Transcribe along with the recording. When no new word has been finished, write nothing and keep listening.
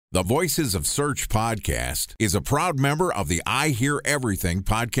The Voices of Search podcast is a proud member of the I Hear Everything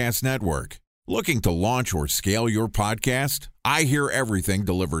podcast network. Looking to launch or scale your podcast? I Hear Everything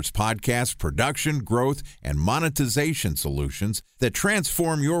delivers podcast production, growth, and monetization solutions that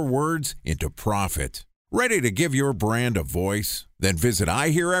transform your words into profit. Ready to give your brand a voice? Then visit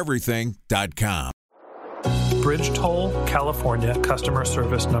iheareverything.com. Bridge toll, California, customer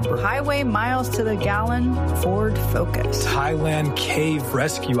service number. Highway miles to the gallon, Ford Focus. Thailand cave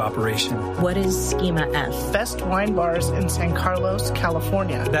rescue operation. What is Schema F? Best wine bars in San Carlos,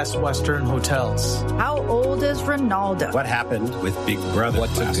 California. Best Western hotels. How old is Ronaldo? What happened with Big Brother?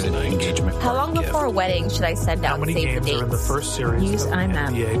 What's a good engagement? How long before a wedding should I send out How many save the games dates? are in the first series? Use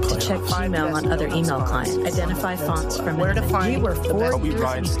IMAP to check playoffs? email on other email clients. Identify fonts from Where to find We were the 4 best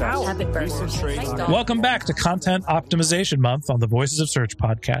years out. Happy birthday. Welcome back to Content Optimization Month on the Voices of Search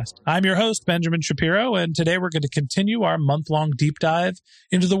podcast. I'm your host, Benjamin Shapiro, and today we're going to continue our month-long deep dive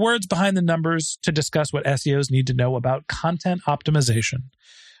into the words behind the numbers to discuss what SEOs need to know about content optimization.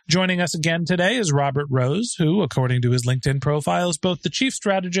 Joining us again today is Robert Rose, who, according to his LinkedIn profile, is both the chief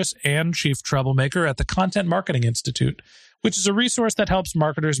strategist and chief troublemaker at the Content Marketing Institute, which is a resource that helps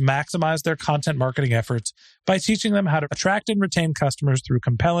marketers maximize their content marketing efforts by teaching them how to attract and retain customers through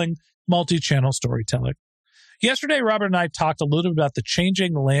compelling, multi-channel storytelling. Yesterday, Robert and I talked a little bit about the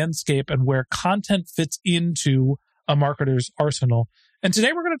changing landscape and where content fits into a marketer's arsenal. And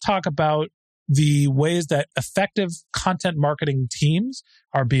today we're going to talk about the ways that effective content marketing teams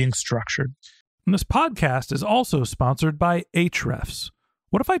are being structured. And this podcast is also sponsored by Ahrefs.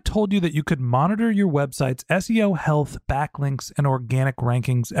 What if I told you that you could monitor your website's SEO health, backlinks, and organic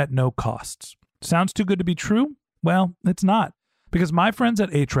rankings at no costs? Sounds too good to be true? Well, it's not. Because my friends at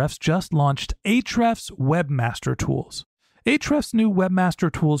Ahrefs just launched Ahrefs Webmaster Tools. Ahrefs' new Webmaster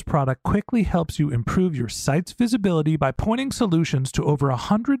Tools product quickly helps you improve your site's visibility by pointing solutions to over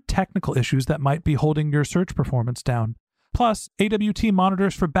 100 technical issues that might be holding your search performance down. Plus, AWT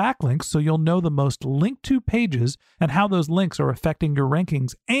monitors for backlinks so you'll know the most linked to pages and how those links are affecting your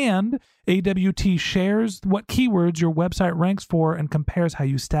rankings. And AWT shares what keywords your website ranks for and compares how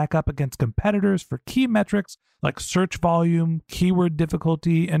you stack up against competitors for key metrics like search volume, keyword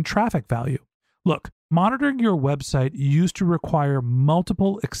difficulty, and traffic value. Look, monitoring your website used to require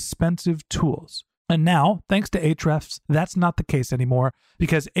multiple expensive tools. And now, thanks to Ahrefs, that's not the case anymore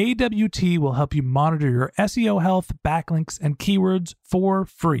because AWT will help you monitor your SEO health, backlinks, and keywords for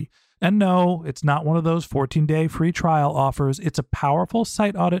free. And no, it's not one of those 14-day free trial offers. It's a powerful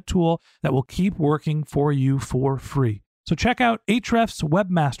site audit tool that will keep working for you for free. So check out Ahrefs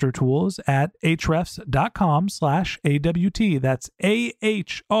Webmaster Tools at ahrefs.com/AWT. That's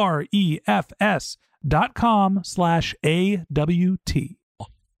ahrefs.com/AWT.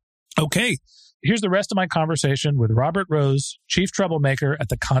 Okay. Here's the rest of my conversation with Robert Rose, Chief Troublemaker at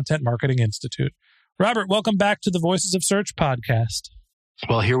the Content Marketing Institute. Robert, welcome back to the Voices of Search podcast.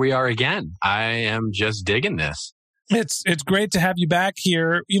 Well, here we are again. I am just digging this. It's great to have you back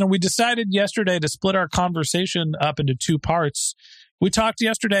here. You know, we decided yesterday to split our conversation up into two parts. We talked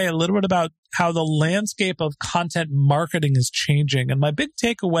yesterday a little bit about how the landscape of content marketing is changing. And my big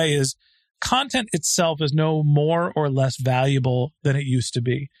takeaway is content itself is no more or less valuable than it used to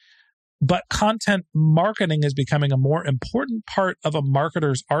be. But content marketing is becoming a more important part of a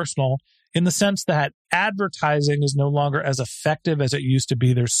marketer's arsenal in the sense that advertising is no longer as effective as it used to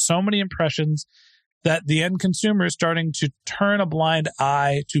be. There's so many impressions that the end consumer is starting to turn a blind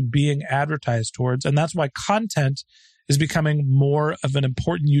eye to being advertised towards. And that's why content is becoming more of an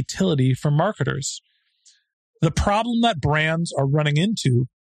important utility for marketers. The problem that brands are running into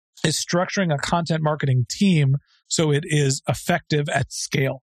is structuring a content marketing team so it is effective at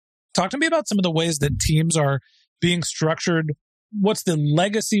scale. Talk to me about some of the ways that teams are being structured. What's the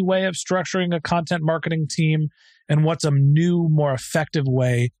legacy way of structuring a content marketing team? And what's a new, more effective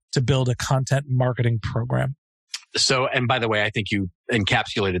way to build a content marketing program? So, and by the way, I think you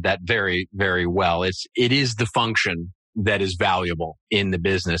encapsulated that very, very well. It is the function that is valuable in the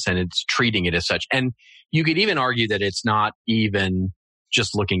business and it's treating it as such. And you could even argue that it's not even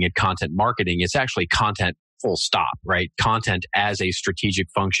just looking at content marketing. It's actually content full stop, right? Content as a strategic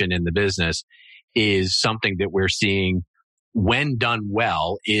function in the business is something that we're seeing when done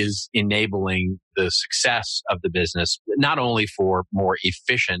well is enabling the success of the business, not only for more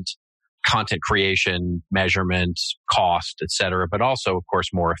efficient content creation, measurement, cost, et cetera, but also, of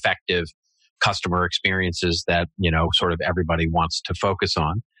course, more effective customer experiences that, sort of everybody wants to focus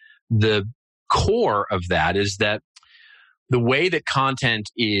on. The core of that is that the way that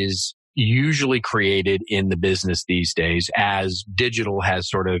content is usually created in the business these days as digital has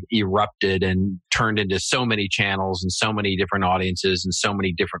sort of erupted and turned into so many channels and so many different audiences and so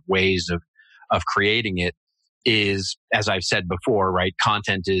many different ways of creating it is, as I've said before, right?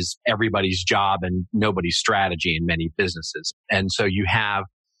 Content is everybody's job and nobody's strategy in many businesses. And so you have,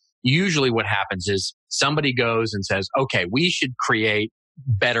 usually what happens is somebody goes and says, okay, we should create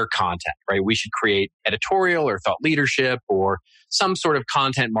better content, right? We should create editorial or thought leadership or some sort of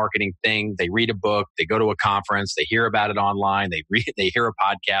content marketing thing. They read a book, they go to a conference, they hear about it online, they hear a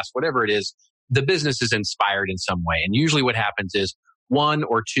podcast, whatever it is. The business is inspired in some way. And usually what happens is 1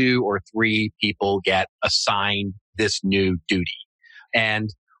 or 2 or 3 people get assigned this new duty. And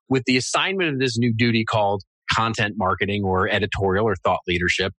with the assignment of this new duty called content marketing or editorial or thought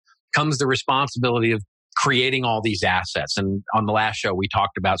leadership comes the responsibility of creating all these assets. And on the last show, we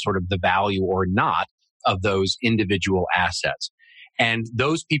talked about sort of the value or not of those individual assets. And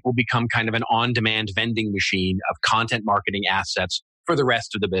those people become kind of an on-demand vending machine of content marketing assets for the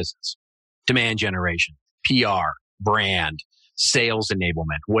rest of the business. Demand generation, PR, brand, sales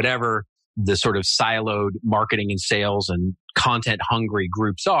enablement, whatever the sort of siloed marketing and sales and content hungry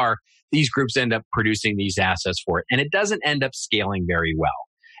groups are, these groups end up producing these assets for it. And it doesn't end up scaling very well.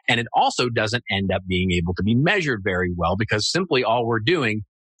 And it also doesn't end up being able to be measured very well because simply all we're doing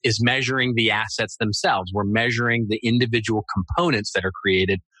is measuring the assets themselves. We're measuring the individual components that are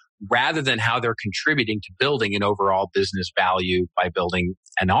created rather than how they're contributing to building an overall business value by building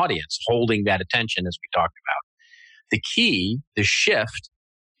an audience, holding that attention as we talked about. The key, the shift,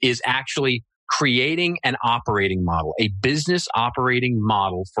 is actually creating an operating model, a business operating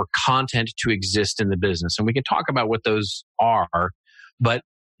model for content to exist in the business. And we can talk about what those are, but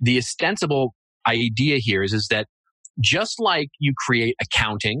the ostensible idea here is that just like you create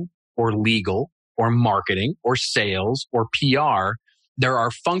accounting or legal or marketing or sales or PR, there are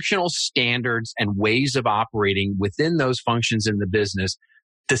functional standards and ways of operating within those functions in the business.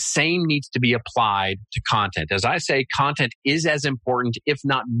 The same needs to be applied to content. As I say, content is as important, if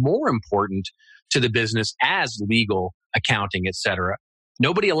not more important, to the business as legal, accounting, etc.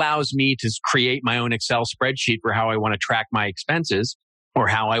 Nobody allows me to create my own Excel spreadsheet for how I want to track my expenses or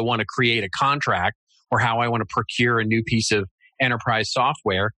how I want to create a contract or how I want to procure a new piece of enterprise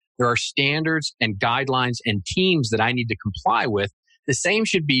software. There are standards and guidelines and teams that I need to comply with. The same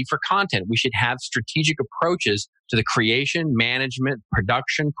should be for content. We should have strategic approaches to the creation, management,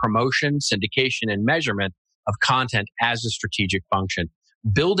 production, promotion, syndication, and measurement of content as a strategic function.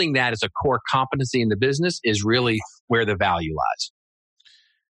 Building that as a core competency in the business is really where the value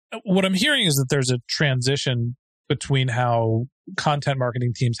lies. What I'm hearing is that there's a transition between how content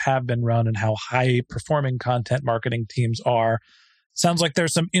marketing teams have been run and how high-performing content marketing teams are. Sounds like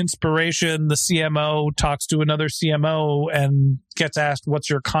there's some inspiration. The CMO talks to another CMO and gets asked, what's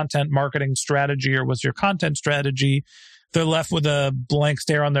your content marketing strategy or what's your content strategy? They're left with a blank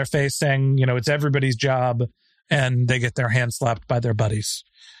stare on their face saying, it's everybody's job, and they get their hand slapped by their buddies.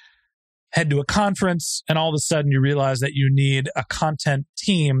 Head to a conference, and all of a sudden you realize that you need a content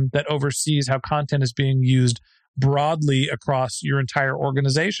team that oversees how content is being used broadly across your entire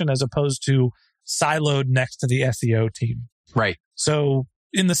organization as opposed to siloed next to the SEO team. Right. So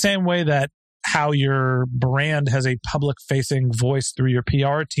in the same way that how your brand has a public-facing voice through your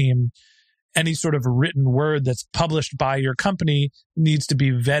PR team, any sort of written word that's published by your company needs to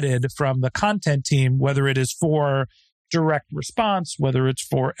be vetted from the content team, whether it is for direct response, whether it's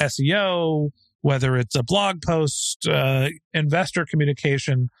for SEO, whether it's a blog post, investor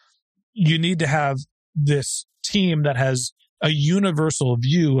communication. You need to have this team that has a universal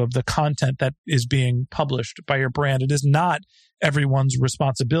view of the content that is being published by your brand. It is not everyone's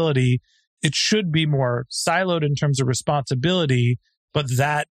responsibility. It should be more siloed in terms of responsibility, but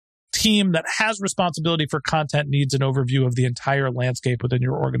that team that has responsibility for content needs an overview of the entire landscape within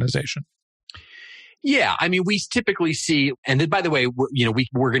your organization. Yeah, I mean, we typically see, and then, by the way,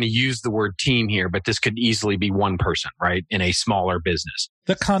 we're going to use the word team here, but this could easily be one person, right, in a smaller business.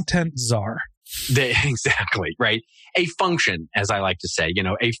 The content czar. Exactly, right? A function, as I like to say,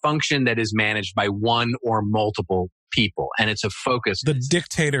 a function that is managed by one or multiple people, and it's a focus. The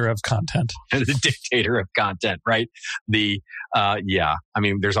dictator of content. The dictator of content, right? I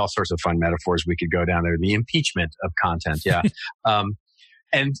mean, there's all sorts of fun metaphors we could go down there. The impeachment of content, yeah.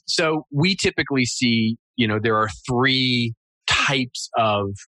 And so we typically see, there are 3 types of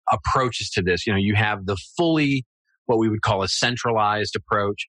approaches to this. You have the fully, what we would call a centralized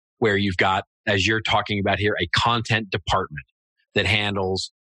approach, where you've got, as you're talking about here, a content department that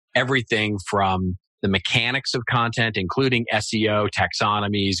handles everything from the mechanics of content, including SEO,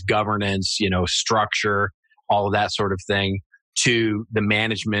 taxonomies, governance, structure, all of that sort of thing, to the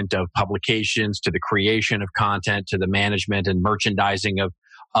management of publications, to the creation of content, to the management and merchandising of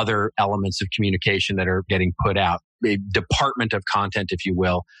other elements of communication that are getting put out, a department of content, if you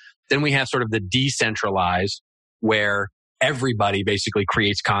will. Then we have sort of the decentralized, where everybody basically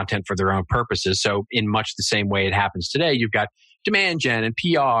creates content for their own purposes. So in much the same way it happens today, you've got demand gen and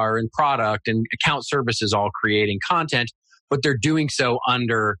PR and product and account services all creating content, but they're doing so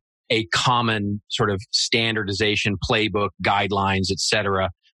under a common sort of standardization playbook, guidelines, et cetera,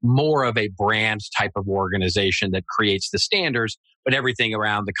 more of a brand type of organization that creates the standards, but everything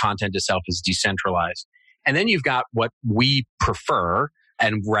around the content itself is decentralized. And then you've got what we prefer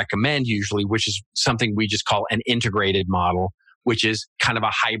and recommend usually, which is something we just call an integrated model, which is kind of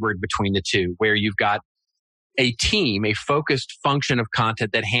a hybrid between the two, where you've got a team, a focused function of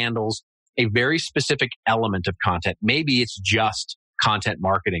content that handles a very specific element of content. Maybe it's just content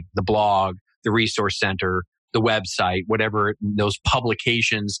marketing, the blog, the resource center, the website, whatever those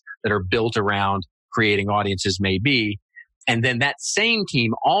publications that are built around creating audiences may be. And then that same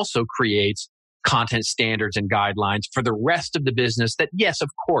team also creates content standards and guidelines for the rest of the business that, yes,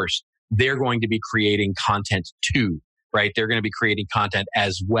 of course, they're going to be creating content too, right? They're going to be creating content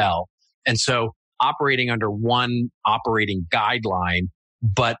as well. And so operating under one operating guideline,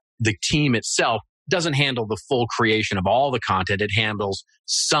 but the team itself doesn't handle the full creation of all the content. It handles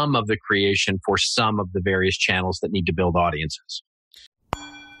some of the creation for some of the various channels that need to build audiences.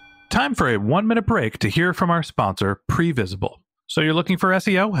 Time for a 1-minute break to hear from our sponsor, Previsible. So you're looking for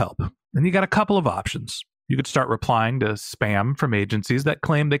SEO help, and you got a couple of options. You could start replying to spam from agencies that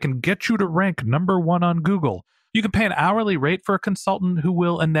claim they can get you to rank #1 on Google. You can pay an hourly rate for a consultant who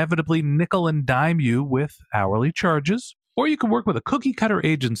will inevitably nickel and dime you with hourly charges. Or you can work with a cookie-cutter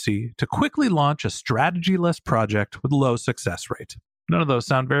agency to quickly launch a strategy-less project with low success rate. None of those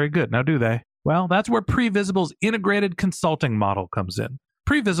sound very good, now do they? Well, that's where Previsible's integrated consulting model comes in.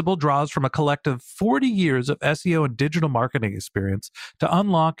 Previsible draws from a collective 40 years of SEO and digital marketing experience to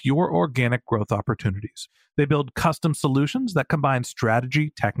unlock your organic growth opportunities. They build custom solutions that combine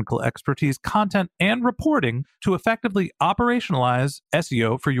strategy, technical expertise, content, and reporting to effectively operationalize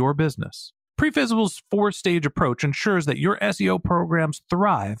SEO for your business. Previsible's 4-stage approach ensures that your SEO programs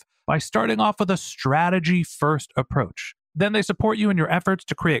thrive by starting off with a strategy-first approach. Then they support you in your efforts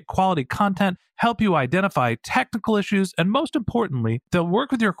to create quality content, help you identify technical issues, and most importantly, they'll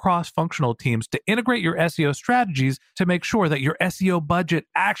work with your cross-functional teams to integrate your SEO strategies to make sure that your SEO budget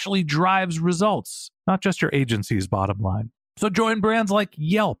actually drives results, not just your agency's bottom line. So join brands like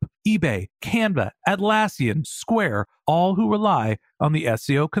Yelp, eBay, Canva, Atlassian, Square, all who rely on the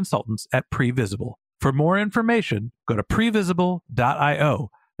SEO consultants at Previsible. For more information, go to previsible.io.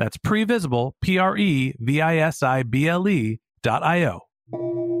 That's Previsible, Previsible.io.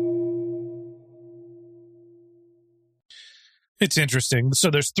 It's interesting. So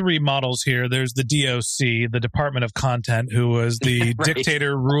there's 3 models here. There's the DOC, the Department of Content, who was the right.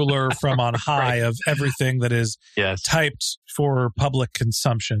 Dictator ruler from on high right. of everything that is typed for public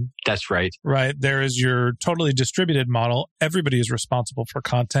consumption. That's right. Right. There is your totally distributed model. Everybody is responsible for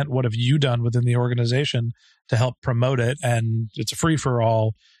content. What have you done within the organization to help promote it? And it's a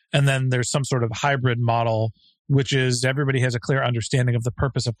free-for-all. And then there's some sort of hybrid model, which is everybody has a clear understanding of the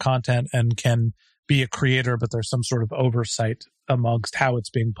purpose of content and can be a creator, but there's some sort of oversight amongst how it's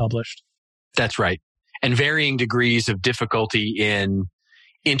being published. That's right. And varying degrees of difficulty in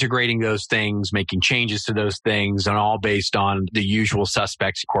integrating those things, making changes to those things, and all based on the usual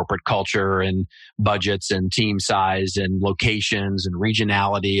suspects, corporate culture and budgets and team size and locations and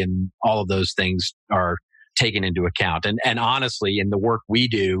regionality, and all of those things are taken into account. And honestly, in the work we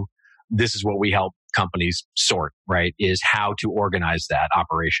do, this is what we help companies sort, right? Is how to organize that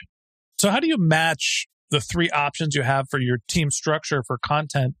operation. So how do you match the 3 options you have for your team structure for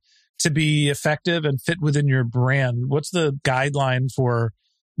content to be effective and fit within your brand? What's the guideline for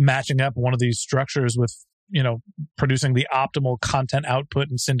matching up one of these structures with, producing the optimal content output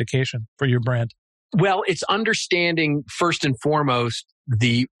and syndication for your brand? Well, it's understanding first and foremost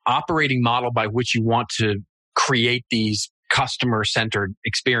the operating model by which you want to create these customer-centered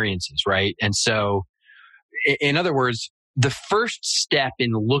experiences, right? And so, in other words, the first step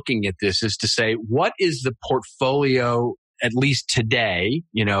in looking at this is to say, what is the portfolio, at least today,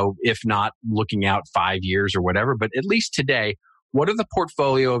 if not looking out 5 years or whatever, but at least today, what are the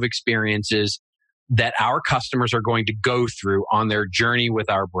portfolio of experiences that our customers are going to go through on their journey with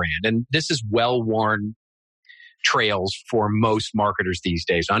our brand? And this is well-worn trails for most marketers these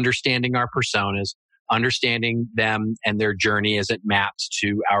days, understanding our personas, understanding them and their journey as it maps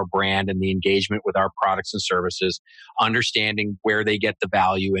to our brand and the engagement with our products and services, understanding where they get the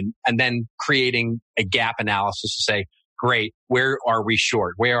value, and then creating a gap analysis to say, great. Where are we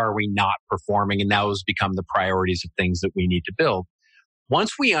short? Where are we not performing? And those become the priorities of things that we need to build.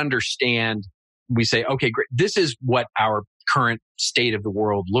 Once we understand, we say, okay, great. This is what our current state of the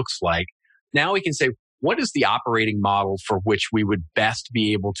world looks like. Now we can say, what is the operating model for which we would best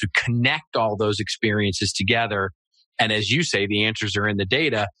be able to connect all those experiences together? And as you say, the answers are in the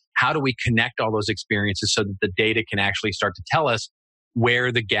data. How do we connect all those experiences so that the data can actually start to tell us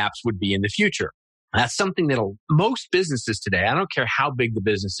where the gaps would be in the future? That's something that most businesses today, I don't care how big the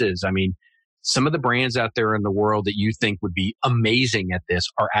business is. I mean, some of the brands out there in the world that you think would be amazing at this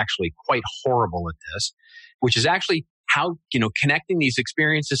are actually quite horrible at this, which is actually how, connecting these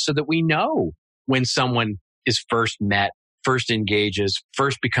experiences so that we know when someone is first met, first engages,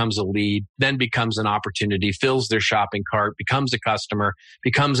 first becomes a lead, then becomes an opportunity, fills their shopping cart, becomes a customer,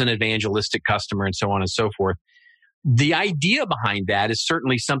 becomes an evangelistic customer, and so on and so forth. The idea behind that is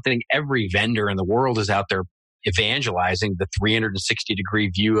certainly something every vendor in the world is out there evangelizing, the 360-degree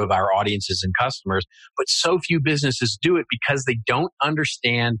view of our audiences and customers. But so few businesses do it because they don't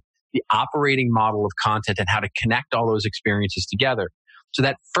understand the operating model of content and how to connect all those experiences together. So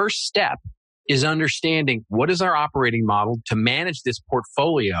that first step is understanding what is our operating model to manage this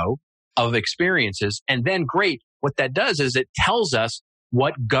portfolio of experiences. And then great, what that does is it tells us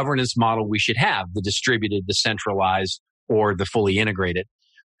what governance model we should have, the distributed, the centralized, or the fully integrated.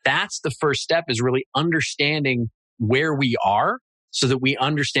 That's the first step, is really understanding where we are so that we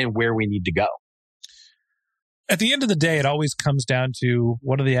understand where we need to go. At the end of the day, it always comes down to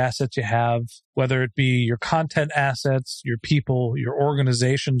what are the assets you have, whether it be your content assets, your people, your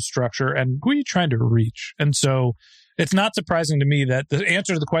organization structure, and who are you trying to reach? And so it's not surprising to me that the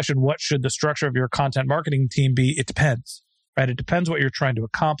answer to the question, what should the structure of your content marketing team be? It depends, right? It depends what you're trying to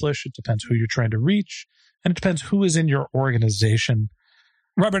accomplish. It depends who you're trying to reach, and it depends who is in your organization.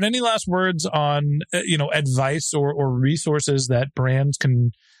 Robert, any last words on, advice or resources that brands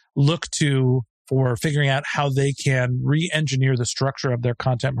can look to for figuring out how they can re-engineer the structure of their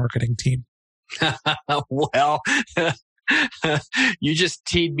content marketing team? Well, you just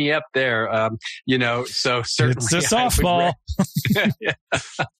teed me up there. So certainly it's a softball.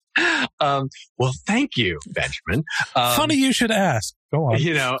 Well, thank you, Benjamin. Funny you should ask. Go on.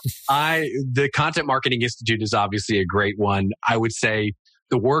 The Content Marketing Institute is obviously a great one. I would say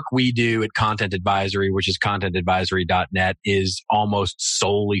the work we do at Content Advisory, which is contentadvisory.net, is almost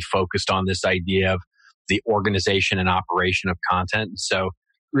solely focused on this idea of the organization and operation of content. So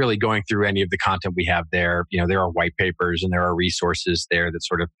really going through any of the content we have there, there are white papers and there are resources there that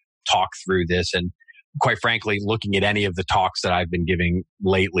sort of talk through this. And quite frankly, looking at any of the talks that I've been giving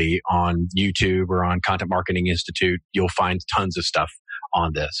lately on YouTube or on Content Marketing Institute, you'll find tons of stuff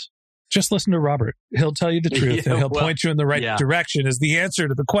on this. Just listen to Robert. He'll tell you the truth and he'll point you in the right direction is the answer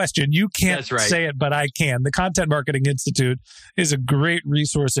to the question. You can't say it, but I can. The Content Marketing Institute is a great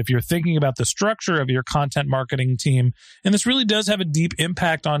resource if you're thinking about the structure of your content marketing team. And this really does have a deep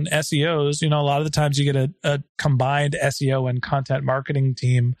impact on SEOs. A lot of the times you get a combined SEO and content marketing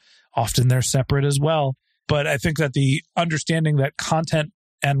team. Often they're separate as well. But I think that the understanding that content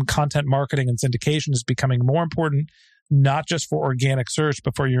and content marketing and syndication is becoming more important, not just for organic search,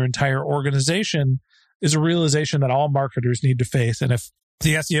 but for your entire organization, is a realization that all marketers need to face. And if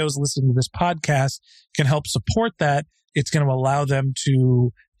the SEOs listening to this podcast can help support that, it's going to allow them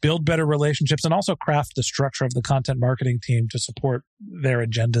to build better relationships and also craft the structure of the content marketing team to support their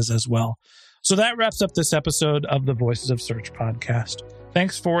agendas as well. So that wraps up this episode of the Voices of Search podcast.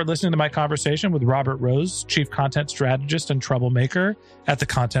 Thanks for listening to my conversation with Robert Rose, Chief Content Strategist and Troublemaker at the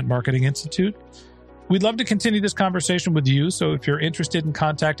Content Marketing Institute. We'd love to continue this conversation with you, so if you're interested in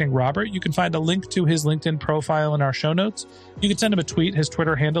contacting Robert, you can find a link to his LinkedIn profile in our show notes. You can send him a tweet. His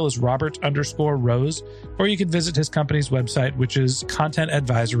Twitter handle is Robert_Rose, or you can visit his company's website, which is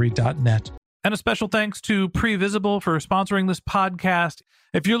contentadvisory.net. And a special thanks to Previsible for sponsoring this podcast.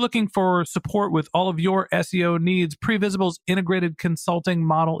 If you're looking for support with all of your SEO needs, Previsible's integrated consulting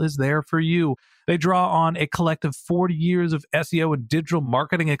model is there for you. They draw on a collective 40 years of SEO and digital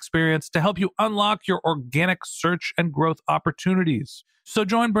marketing experience to help you unlock your organic search and growth opportunities. So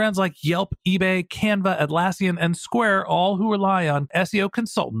join brands like Yelp, eBay, Canva, Atlassian, and Square, all who rely on SEO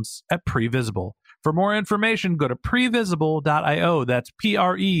consultants at Previsible. For more information, go to previsible.io. That's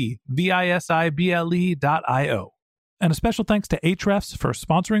previsible.io. And a special thanks to Ahrefs for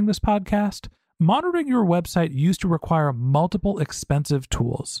sponsoring this podcast. Monitoring your website used to require multiple expensive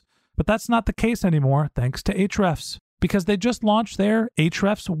tools, but that's not the case anymore thanks to Ahrefs, because they just launched their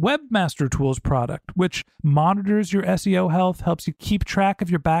Ahrefs Webmaster Tools product, which monitors your SEO health, helps you keep track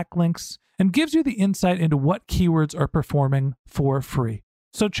of your backlinks, and gives you the insight into what keywords are performing for free.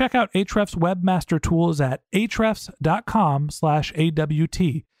 So check out Ahrefs Webmaster Tools at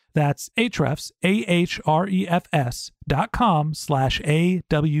ahrefs.com/AWT. That's Ahrefs,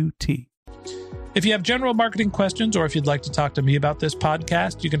 AHREFS.com/AWT. If you have general marketing questions or if you'd like to talk to me about this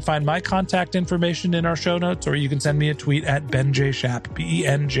podcast, you can find my contact information in our show notes, or you can send me a tweet at BenJShap,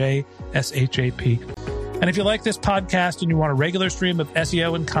 BenJShap. And if you like this podcast and you want a regular stream of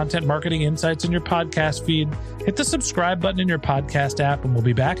SEO and content marketing insights in your podcast feed, hit the subscribe button in your podcast app, and we'll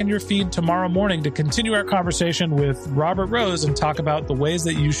be back in your feed tomorrow morning to continue our conversation with Robert Rose and talk about the ways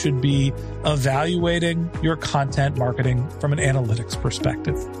that you should be evaluating your content marketing from an analytics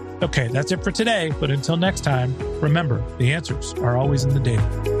perspective. Okay, that's it for today, but until next time, remember, the answers are always in the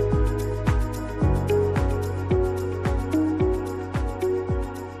data.